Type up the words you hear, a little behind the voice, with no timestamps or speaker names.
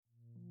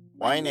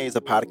YNA is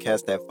a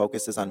podcast that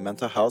focuses on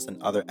mental health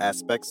and other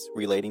aspects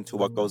relating to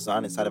what goes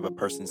on inside of a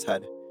person's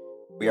head.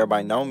 We are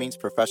by no means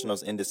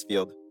professionals in this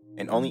field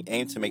and only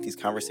aim to make these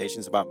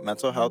conversations about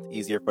mental health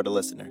easier for the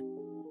listener.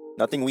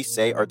 Nothing we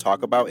say or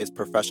talk about is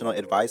professional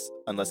advice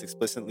unless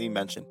explicitly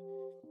mentioned.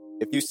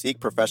 If you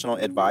seek professional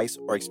advice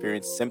or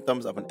experience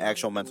symptoms of an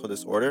actual mental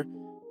disorder,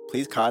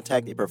 please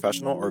contact a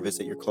professional or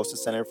visit your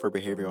closest center for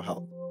behavioral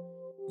health.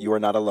 You are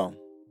not alone.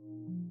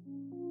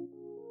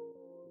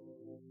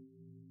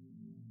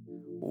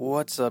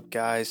 What's up,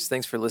 guys?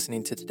 Thanks for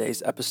listening to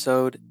today's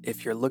episode.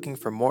 If you're looking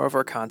for more of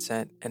our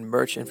content and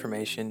merch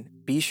information,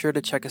 be sure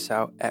to check us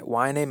out at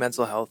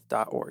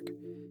ynamentalhealth.org.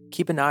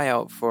 Keep an eye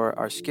out for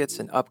our skits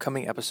and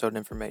upcoming episode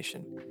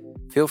information.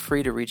 Feel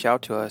free to reach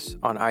out to us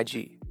on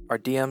IG. Our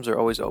DMs are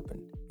always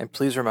open. And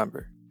please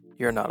remember,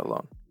 you're not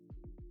alone.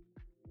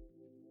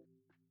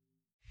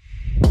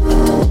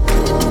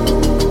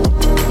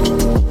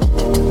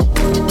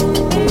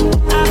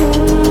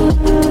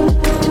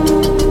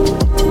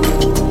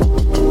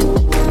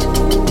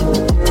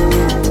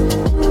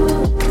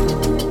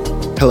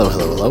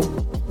 Hello.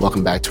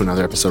 Welcome back to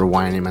another episode of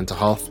YNA Mental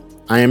Health.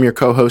 I am your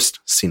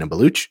co-host, Sina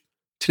Baluch.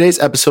 Today's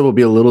episode will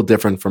be a little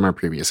different from our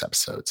previous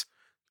episodes.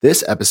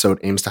 This episode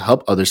aims to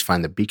help others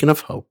find the beacon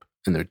of hope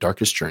in their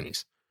darkest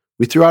journeys.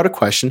 We threw out a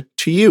question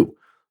to you,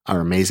 our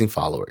amazing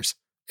followers.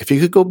 If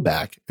you could go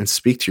back and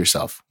speak to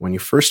yourself when you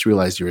first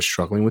realized you were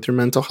struggling with your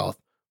mental health,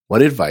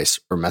 what advice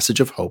or message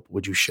of hope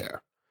would you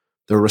share?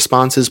 The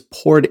responses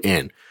poured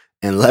in,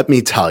 and let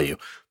me tell you,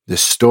 the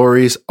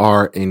stories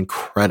are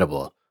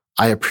incredible.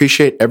 I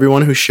appreciate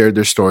everyone who shared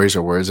their stories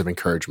or words of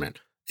encouragement.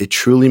 It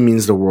truly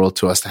means the world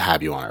to us to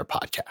have you on our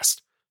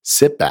podcast.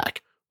 Sit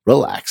back,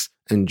 relax,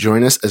 and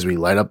join us as we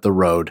light up the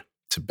road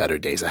to better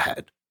days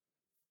ahead.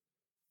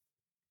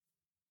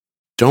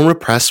 Don't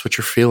repress what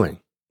you're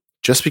feeling.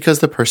 Just because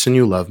the person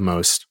you love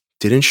most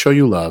didn't show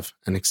you love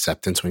and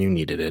acceptance when you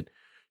needed it,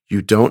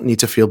 you don't need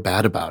to feel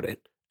bad about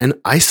it and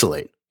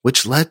isolate,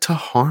 which led to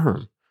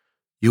harm.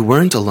 You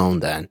weren't alone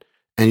then,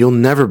 and you'll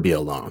never be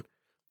alone.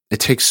 It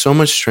takes so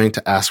much strength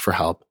to ask for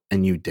help,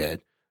 and you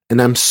did.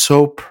 And I'm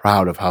so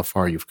proud of how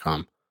far you've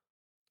come.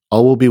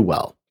 All will be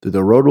well.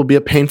 The road will be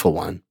a painful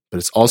one, but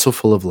it's also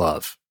full of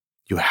love.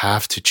 You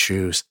have to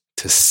choose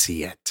to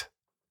see it.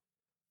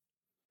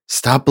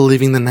 Stop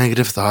believing the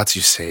negative thoughts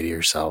you say to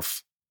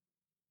yourself.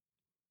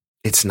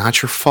 It's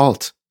not your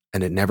fault,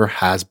 and it never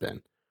has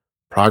been.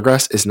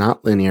 Progress is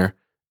not linear.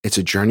 It's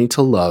a journey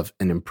to love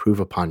and improve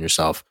upon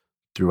yourself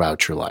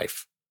throughout your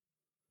life.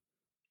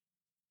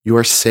 You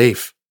are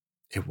safe.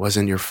 It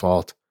wasn't your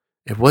fault.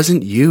 It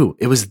wasn't you.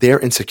 It was their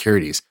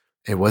insecurities.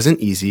 It wasn't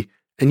easy,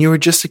 and you were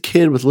just a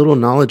kid with little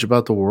knowledge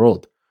about the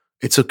world.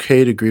 It's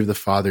okay to grieve the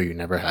father you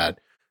never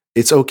had.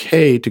 It's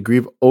okay to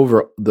grieve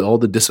over all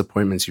the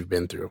disappointments you've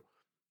been through.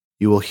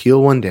 You will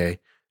heal one day,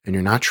 and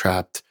you're not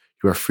trapped.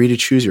 You are free to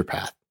choose your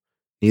path.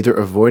 Neither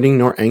avoiding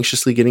nor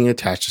anxiously getting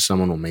attached to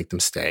someone will make them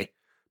stay.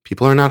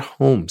 People are not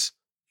homes.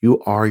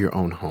 You are your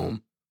own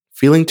home.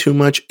 Feeling too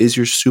much is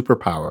your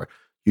superpower.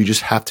 You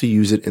just have to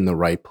use it in the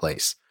right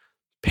place.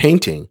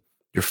 Painting,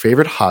 your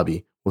favorite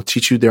hobby, will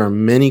teach you there are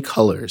many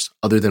colors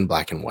other than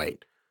black and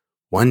white.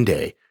 One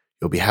day,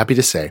 you'll be happy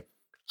to say,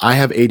 I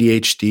have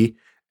ADHD,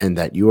 and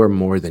that you are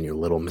more than your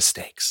little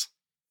mistakes.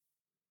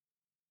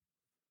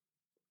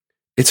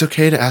 It's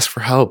okay to ask for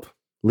help.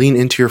 Lean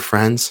into your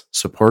friends'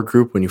 support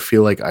group when you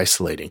feel like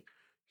isolating.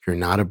 You're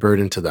not a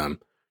burden to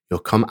them. You'll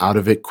come out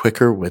of it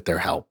quicker with their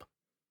help.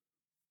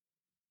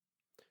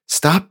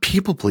 Stop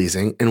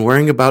people-pleasing and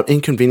worrying about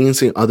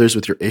inconveniencing others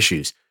with your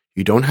issues.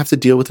 You don't have to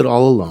deal with it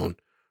all alone.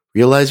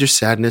 Realize your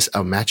sadness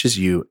outmatches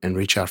you and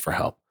reach out for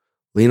help.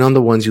 Lean on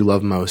the ones you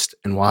love most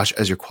and watch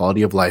as your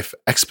quality of life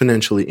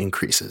exponentially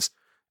increases.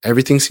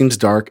 Everything seems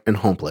dark and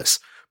hopeless,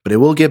 but it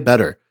will get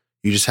better.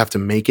 You just have to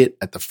make it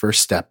at the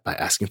first step by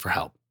asking for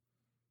help.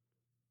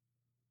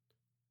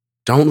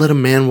 Don't let a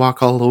man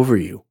walk all over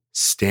you.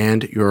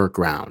 Stand your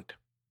ground.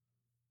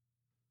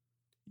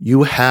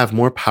 You have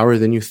more power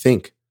than you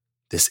think.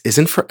 This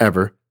isn't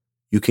forever.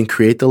 You can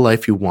create the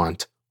life you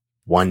want,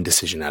 one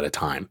decision at a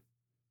time.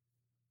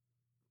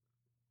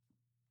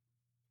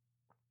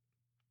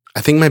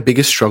 I think my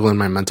biggest struggle in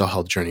my mental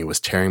health journey was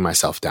tearing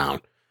myself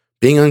down,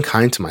 being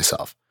unkind to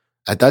myself.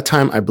 At that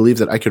time, I believed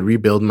that I could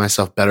rebuild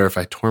myself better if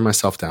I tore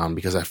myself down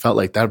because I felt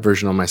like that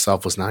version of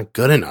myself was not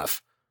good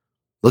enough.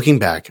 Looking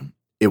back,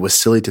 it was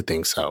silly to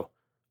think so.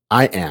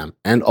 I am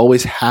and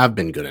always have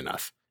been good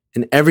enough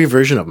in every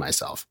version of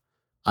myself.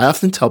 I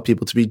often tell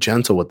people to be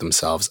gentle with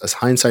themselves as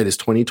hindsight is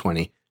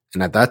 20/20,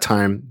 and at that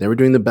time, they were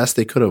doing the best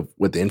they could have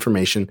with the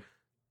information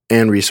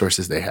and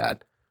resources they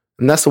had.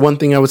 And that's the one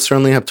thing I would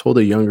certainly have told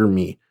a younger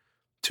me,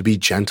 to be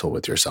gentle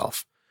with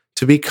yourself,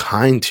 to be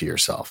kind to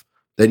yourself,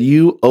 that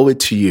you owe it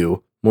to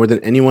you more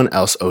than anyone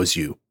else owes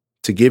you,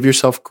 to give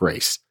yourself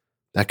grace.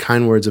 That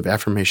kind words of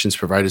affirmations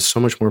provided so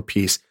much more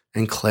peace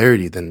and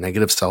clarity than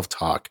negative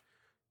self-talk.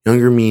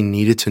 Younger me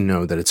needed to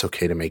know that it's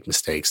okay to make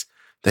mistakes,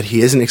 that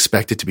he isn't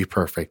expected to be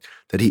perfect,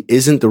 that he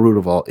isn't the root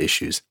of all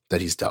issues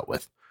that he's dealt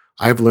with.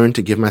 I've learned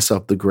to give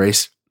myself the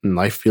grace and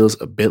life feels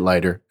a bit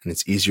lighter and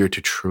it's easier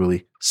to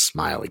truly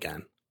smile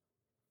again.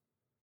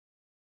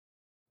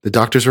 The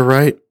doctors were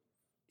right.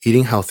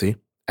 Eating healthy,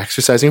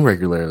 exercising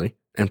regularly,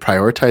 and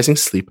prioritizing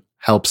sleep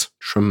helps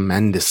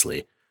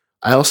tremendously.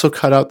 I also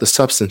cut out the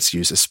substance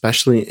use,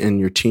 especially in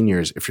your teen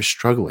years if you're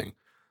struggling.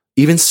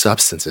 Even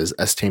substances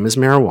as tame as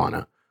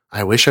marijuana,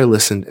 I wish I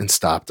listened and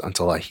stopped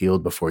until I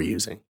healed before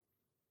using.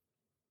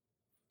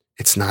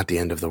 It's not the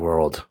end of the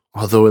world,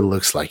 although it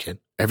looks like it.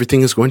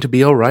 Everything is going to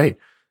be all right,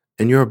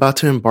 and you're about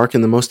to embark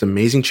in the most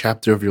amazing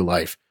chapter of your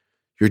life.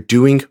 You're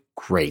doing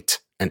great,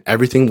 and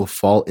everything will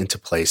fall into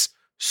place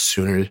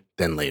sooner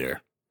than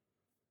later.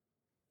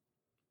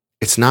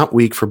 It's not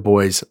weak for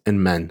boys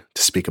and men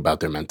to speak about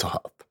their mental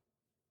health.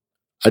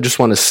 I just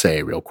want to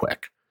say real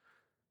quick,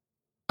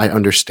 I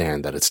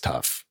understand that it's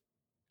tough.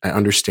 I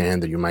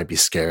understand that you might be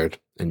scared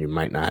and you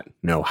might not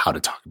know how to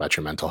talk about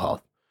your mental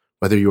health,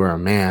 whether you are a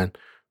man,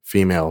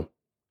 female,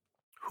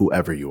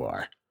 whoever you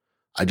are.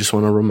 I just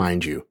want to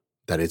remind you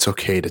that it's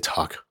okay to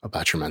talk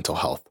about your mental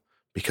health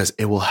because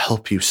it will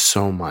help you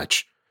so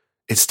much.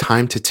 It's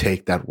time to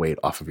take that weight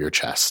off of your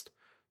chest.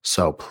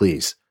 So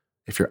please,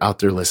 if you're out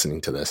there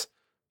listening to this,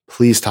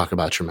 please talk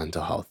about your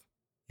mental health.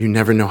 You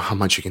never know how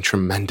much it can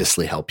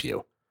tremendously help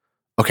you.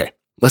 Okay,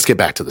 let's get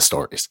back to the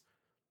stories.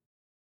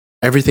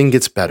 Everything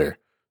gets better.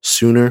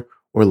 Sooner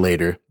or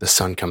later, the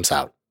sun comes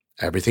out.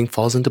 Everything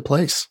falls into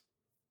place.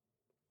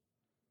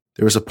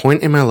 There was a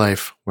point in my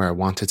life where I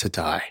wanted to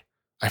die.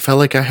 I felt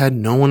like I had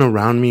no one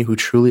around me who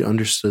truly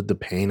understood the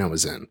pain I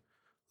was in.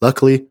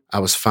 Luckily, I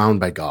was found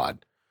by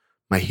God.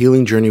 My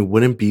healing journey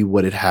wouldn't be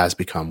what it has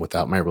become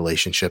without my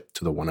relationship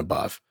to the one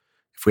above.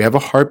 If we have a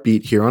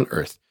heartbeat here on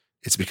earth,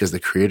 it's because the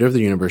creator of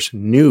the universe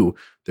knew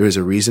there is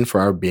a reason for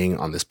our being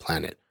on this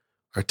planet.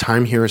 Our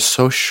time here is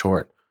so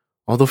short.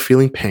 Although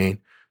feeling pain,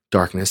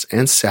 darkness,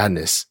 and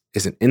sadness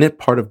is an innate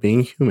part of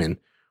being human,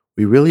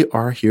 we really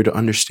are here to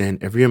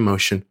understand every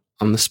emotion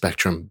on the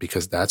spectrum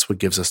because that's what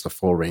gives us the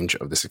full range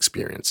of this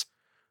experience.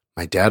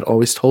 My dad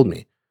always told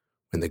me,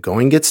 when the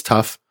going gets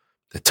tough,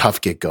 the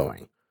tough get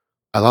going.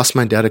 I lost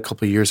my dad a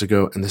couple years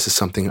ago, and this is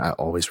something I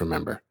always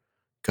remember.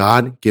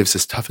 God gives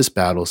his toughest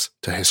battles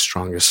to his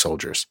strongest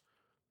soldiers.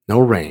 No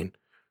rain,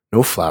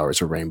 no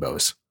flowers or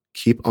rainbows.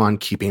 Keep on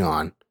keeping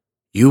on.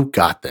 You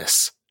got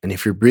this. And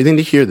if you're breathing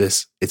to hear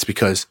this, it's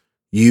because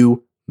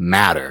you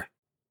matter.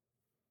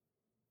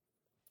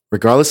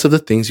 Regardless of the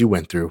things you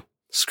went through,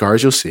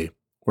 scars you'll see,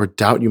 or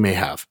doubt you may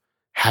have,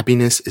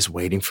 happiness is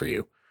waiting for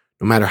you.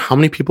 No matter how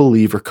many people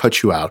leave or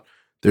cut you out,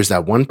 there's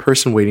that one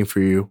person waiting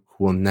for you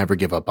who will never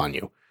give up on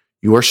you.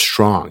 You are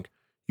strong.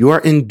 You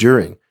are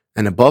enduring.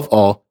 And above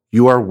all,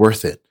 you are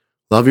worth it.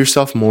 Love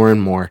yourself more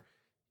and more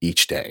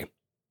each day.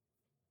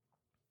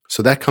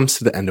 So that comes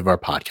to the end of our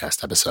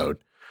podcast episode.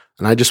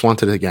 And I just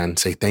wanted to again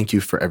say thank you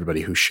for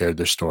everybody who shared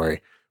their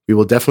story. We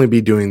will definitely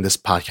be doing this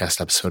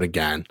podcast episode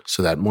again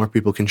so that more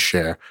people can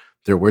share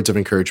their words of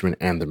encouragement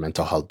and their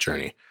mental health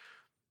journey.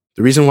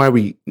 The reason why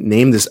we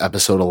named this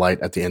episode A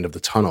Light at the End of the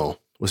Tunnel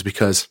was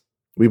because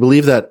we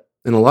believe that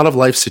in a lot of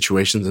life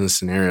situations and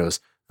scenarios,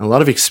 and a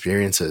lot of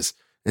experiences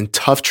and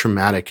tough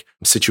traumatic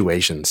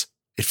situations,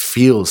 it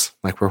feels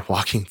like we're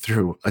walking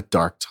through a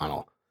dark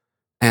tunnel.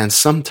 And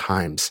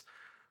sometimes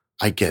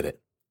I get it.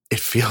 It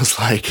feels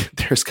like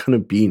there's going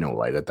to be no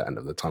light at the end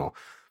of the tunnel.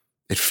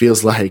 It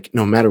feels like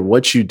no matter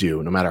what you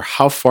do, no matter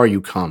how far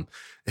you come,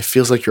 it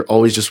feels like you're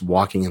always just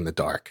walking in the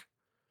dark.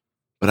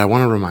 But I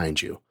want to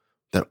remind you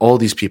that all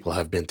these people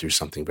have been through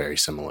something very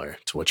similar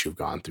to what you've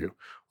gone through.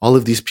 All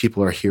of these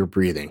people are here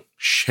breathing,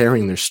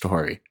 sharing their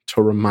story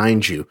to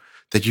remind you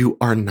that you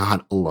are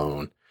not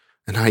alone.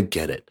 And I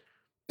get it.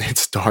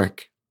 It's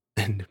dark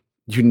and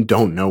you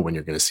don't know when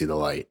you're going to see the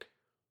light.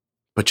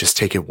 But just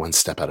take it one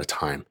step at a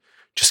time.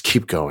 Just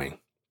keep going.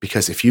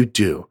 Because if you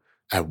do,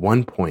 at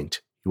one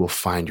point, you will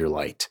find your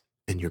light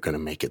and you're going to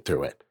make it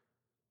through it.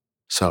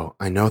 So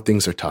I know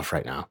things are tough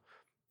right now.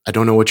 I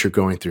don't know what you're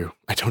going through.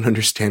 I don't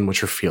understand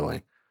what you're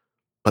feeling.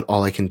 But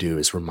all I can do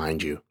is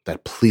remind you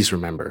that please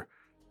remember,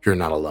 you're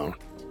not alone.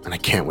 And I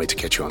can't wait to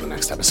catch you on the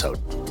next episode.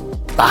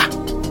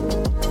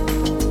 Bye.